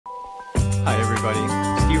Hi everybody,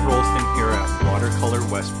 Steve Rolston here at Watercolor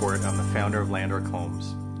Westport. I'm the founder of Landmark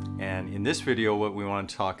Homes. And in this video what we want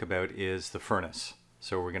to talk about is the furnace.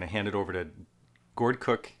 So we're going to hand it over to Gord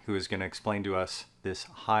Cook, who is going to explain to us this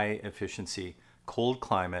high efficiency, cold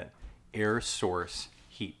climate, air source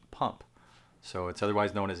heat pump. So it's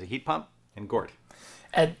otherwise known as a heat pump. And Gord.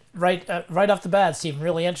 And right off the bat, Steve,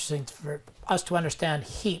 really interesting for us to understand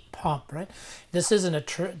heat pump, right? This isn't a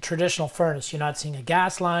traditional furnace. You're not seeing a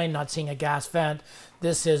gas line, not seeing a gas vent.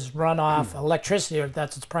 This is runoff electricity, or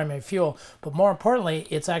that's its primary fuel. But more importantly,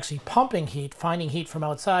 it's actually pumping heat, finding heat from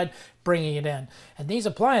outside, bringing it in. And these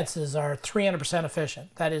appliances are 300%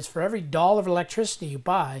 efficient. That is, for every $1 of electricity you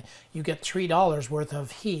buy, you get $3 worth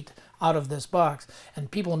of heat out of this box.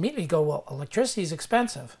 And people immediately go, well, electricity is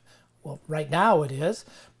expensive. Well, right now it is,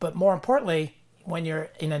 but more importantly, when you're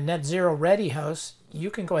in a net zero ready house, you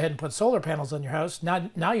can go ahead and put solar panels on your house.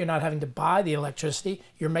 Now you're not having to buy the electricity,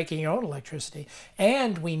 you're making your own electricity.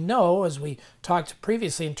 And we know, as we talked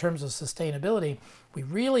previously in terms of sustainability, we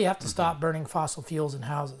really have to stop burning fossil fuels in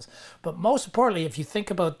houses. But most importantly, if you think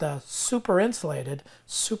about the super insulated,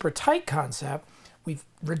 super tight concept, we've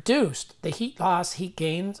reduced the heat loss, heat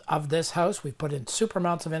gains of this house. We've put in super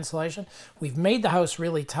amounts of insulation. We've made the house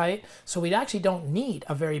really tight, so we actually don't need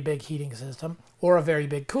a very big heating system or a very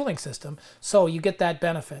big cooling system. So you get that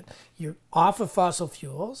benefit. You're off of fossil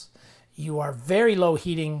fuels, you are very low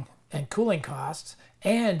heating and cooling costs,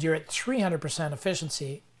 and you're at 300%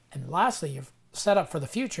 efficiency. And lastly, you're set up for the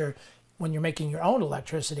future when you're making your own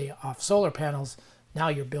electricity off solar panels. Now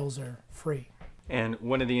your bills are free. And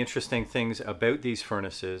one of the interesting things about these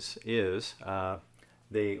furnaces is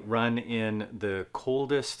they run in the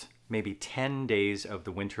coldest, maybe 10 days of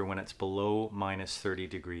the winter when it's below minus 30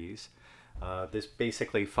 degrees. This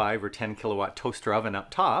basically 5 or 10 kilowatt toaster oven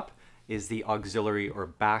up top is the auxiliary or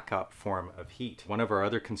backup form of heat. One of our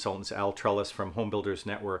other consultants, Al Trellis from Home Builders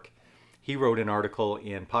Network, he wrote an article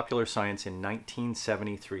in Popular Science in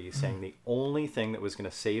 1973 saying the only thing that was going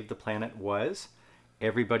to save the planet was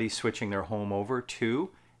everybody switching their home over to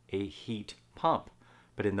a heat pump.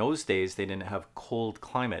 But in those days, they didn't have cold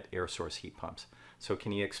climate air source heat pumps. So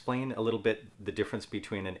can you explain a little bit the difference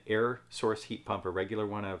between an air source heat pump, a regular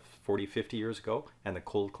one of 40, 50 years ago, and the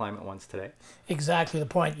cold climate ones today? Exactly the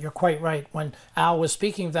point. You're quite right. When Al was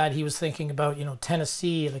speaking of that, he was thinking about,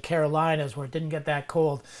 Tennessee, the Carolinas, where it didn't get that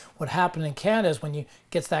cold. What happened in Canada is when it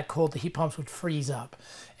gets that cold, the heat pumps would freeze up.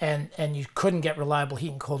 And you couldn't get reliable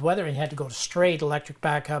heat in cold weather, and you had to go to straight electric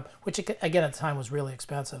backup, which again at the time was really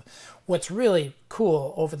expensive. What's really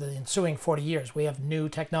cool over the ensuing 40 years, we have new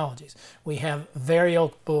technologies. We have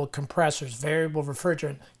variable compressors, variable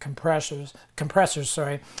refrigerant compressors,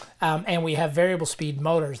 and we have variable speed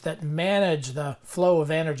motors that manage the flow of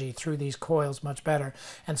energy through these coils much better.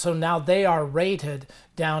 And so now they are rated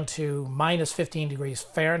down to minus 15 degrees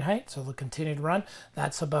Fahrenheit, so they'll continue to run.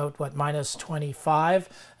 That's about, minus 25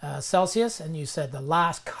 Celsius, and you said the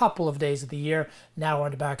last couple of days of the year now are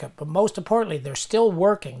on the backup. But most importantly, they're still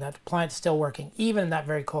working. That appliance is still working, even in that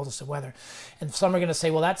very coldest of weather. And some are going to say,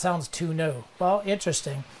 well, that sounds too new. Well,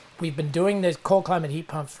 interesting. We've been doing this cold climate heat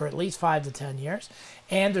pumps for at least 5 to 10 years,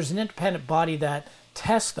 and there's an independent body that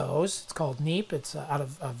tests those. It's called NEEP. It's out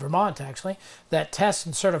of Vermont, actually, that tests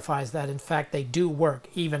and certifies that, in fact, they do work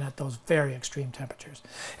even at those very extreme temperatures.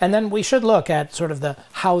 And then we should look at sort of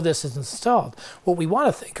how this is installed. What we want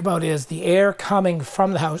to think about is the air coming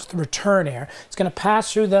from the house, the return air. It's going to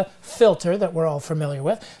pass through the filter that we're all familiar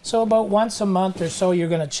with. So about once a month or so, you're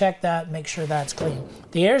going to check that, make sure that's clean.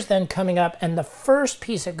 The air's then coming up, and the first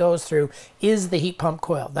piece it goes through is the heat pump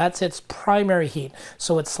coil. That's its primary heat,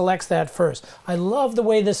 so it selects that first. I love the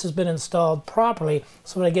way this has been installed properly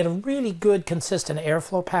so that I get a really good consistent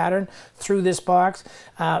airflow pattern through this box,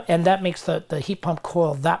 and that makes the heat pump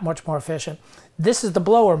coil that much more efficient. This is the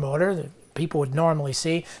blower motor that people would normally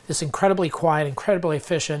see, this incredibly quiet, incredibly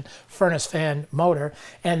efficient furnace fan motor.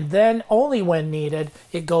 And then only when needed,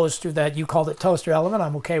 it goes through that, you called it toaster element,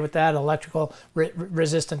 I'm okay with that, electrical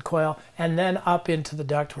resistant coil, and then up into the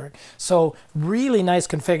ductwork. So really nice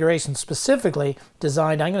configuration, specifically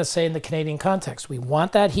designed, I'm going to say in the Canadian context. We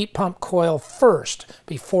want that heat pump coil first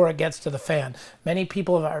before it gets to the fan. Many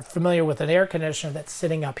people are familiar with an air conditioner that's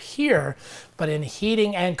sitting up here, but in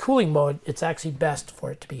heating and cooling mode, it's actually best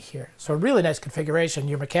for it to be here. So a really nice configuration.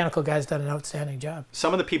 Your mechanical guy's done an outstanding job.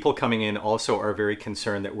 Some of the people coming in also are very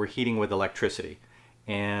concerned that we're heating with electricity,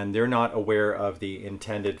 and they're not aware of the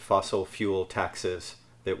intended fossil fuel taxes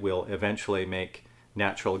that will eventually make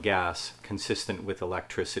natural gas consistent with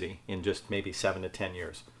electricity in just maybe 7 to 10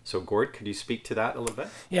 years. So Gord, could you speak to that a little bit?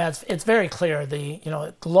 Yeah, it's very clear.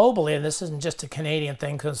 Globally, and this isn't just a Canadian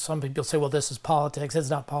thing, because some people say, well, this is politics. It's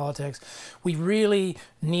not politics. We really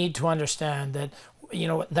need to understand that,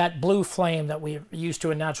 that blue flame that we're used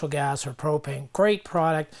to in natural gas or propane, great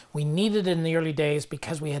product. We needed it in the early days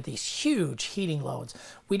because we had these huge heating loads.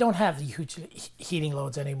 We don't have the huge heating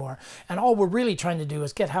loads anymore. And all we're really trying to do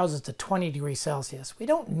is get houses to 20 degrees Celsius. We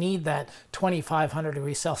don't need that 2,500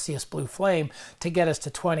 degrees Celsius blue flame to get us to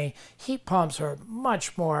 20. Heat pumps are a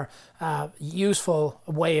much more useful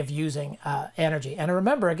way of using energy. And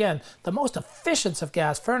remember, again, the most efficient of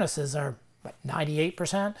gas furnaces are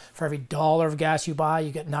 98%. For every dollar of gas you buy,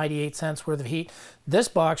 you get 98 cents worth of heat. This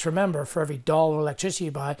box, remember, for every dollar of electricity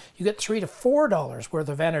you buy, you get $3 to $4 worth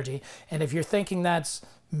of energy. And if you're thinking that's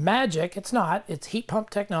magic, it's not. It's heat pump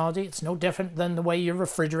technology. It's no different than the way your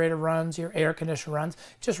refrigerator runs, your air conditioner runs.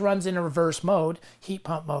 It just runs in a reverse mode, heat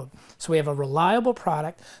pump mode. So we have a reliable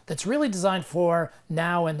product that's really designed for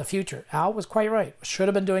now and the future. Al was quite right. Should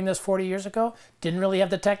have been doing this 40 years ago. Didn't really have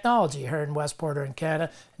the technology here in Westport or in Canada.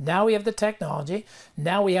 Now we have the technology.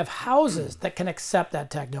 Now we have houses that can accept that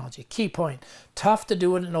technology. Key point. Tough to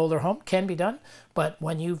do in an older home. Can be done. But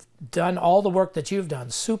when you've done all the work that you've done,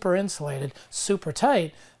 super insulated, super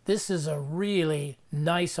tight, this is a really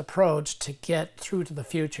nice approach to get through to the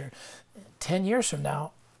future. 10 years from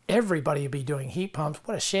now, everybody will be doing heat pumps.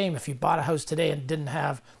 What a shame if you bought a house today and didn't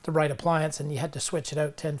have the right appliance and you had to switch it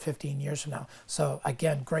out 10, 15 years from now. So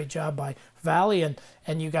again, great job by Valley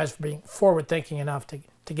and you guys for being forward thinking enough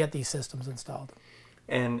to get these systems installed.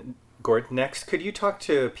 And Gord, next, could you talk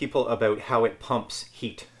to people about how it pumps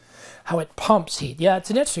heat? How it pumps heat. Yeah, it's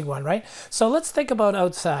an interesting one, right? So let's think about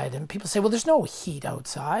outside. And people say, well, there's no heat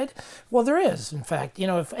outside. Well, there is, in fact.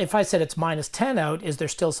 If I said it's minus 10 out, is there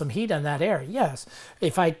still some heat on that air? Yes.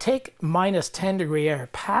 If I take minus 10 degree air,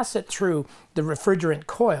 pass it through the refrigerant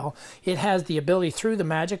coil, it has the ability, through the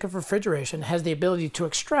magic of refrigeration, has the ability to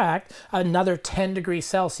extract another 10 degrees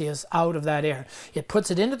Celsius out of that air. It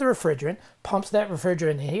puts it into the refrigerant, pumps that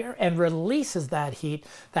refrigerant in here, and releases that heat,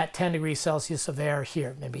 that 10 degrees Celsius of air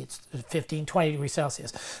here. Maybe it's 15, 20 degrees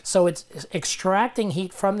Celsius. So it's extracting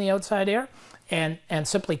heat from the outside air and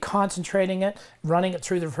simply concentrating it, running it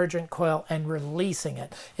through the refrigerant coil and releasing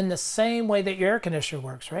it in the same way that your air conditioner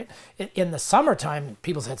works, right? In the summertime,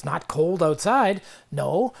 people say it's not cold outside.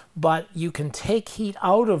 No, but you can take heat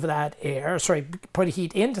out of that air, put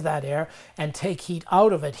heat into that air and take heat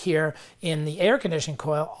out of it here in the air conditioning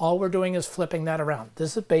coil. All we're doing is flipping that around.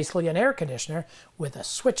 This is basically an air conditioner with a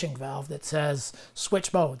switching valve that says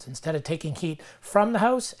switch modes. Instead of taking heat from the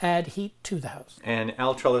house, add heat to the house. And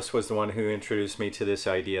Al Trellis was the one who introduced me to this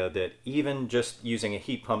idea that even just using a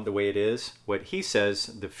heat pump the way it is, what he says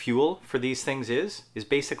the fuel for these things is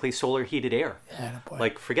basically solar heated air. Yeah,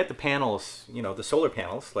 like forget the panels, the solar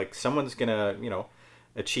panels, like someone's gonna,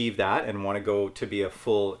 achieve that and want to go to be a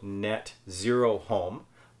full net zero home.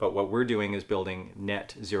 But what we're doing is building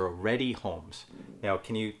net zero ready homes. Now,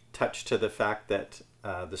 can you touch to the fact that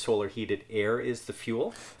the solar heated air is the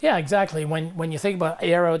fuel? Yeah, exactly. When you think about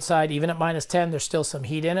air outside, even at minus 10, there's still some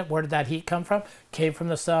heat in it. Where did that heat come from? Came from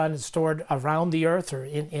the sun, it's stored around the earth or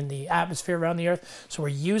in the atmosphere around the earth. So we're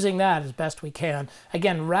using that as best we can.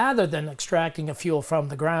 Again, rather than extracting a fuel from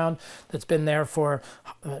the ground that's been there for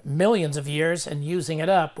millions of years and using it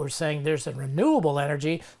up, we're saying there's a renewable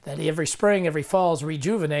energy that every spring, every fall is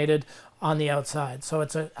rejuvenated on the outside. So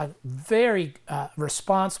it's a very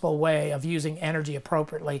responsible way of using energy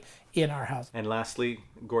appropriately in our house. And lastly,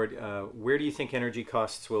 Gord, where do you think energy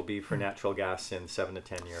costs will be for natural gas in 7 to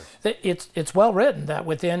 10 years? It's well written that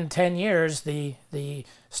within 10 years, the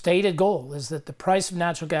stated goal is that the price of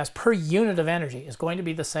natural gas per unit of energy is going to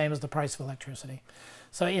be the same as the price of electricity.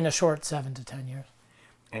 So in a short 7 to 10 years.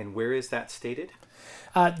 And where is that stated?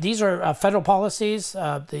 These are federal policies,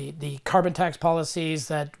 the carbon tax policies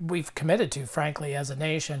that we've committed to, frankly, as a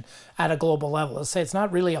nation at a global level. Let's say it's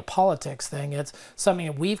not really a politics thing. It's something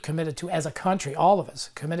that we've committed to as a country, all of us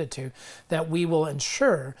committed to, that we will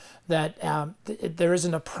ensure that there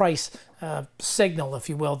isn't a price signal, if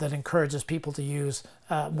you will, that encourages people to use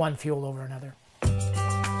one fuel over another.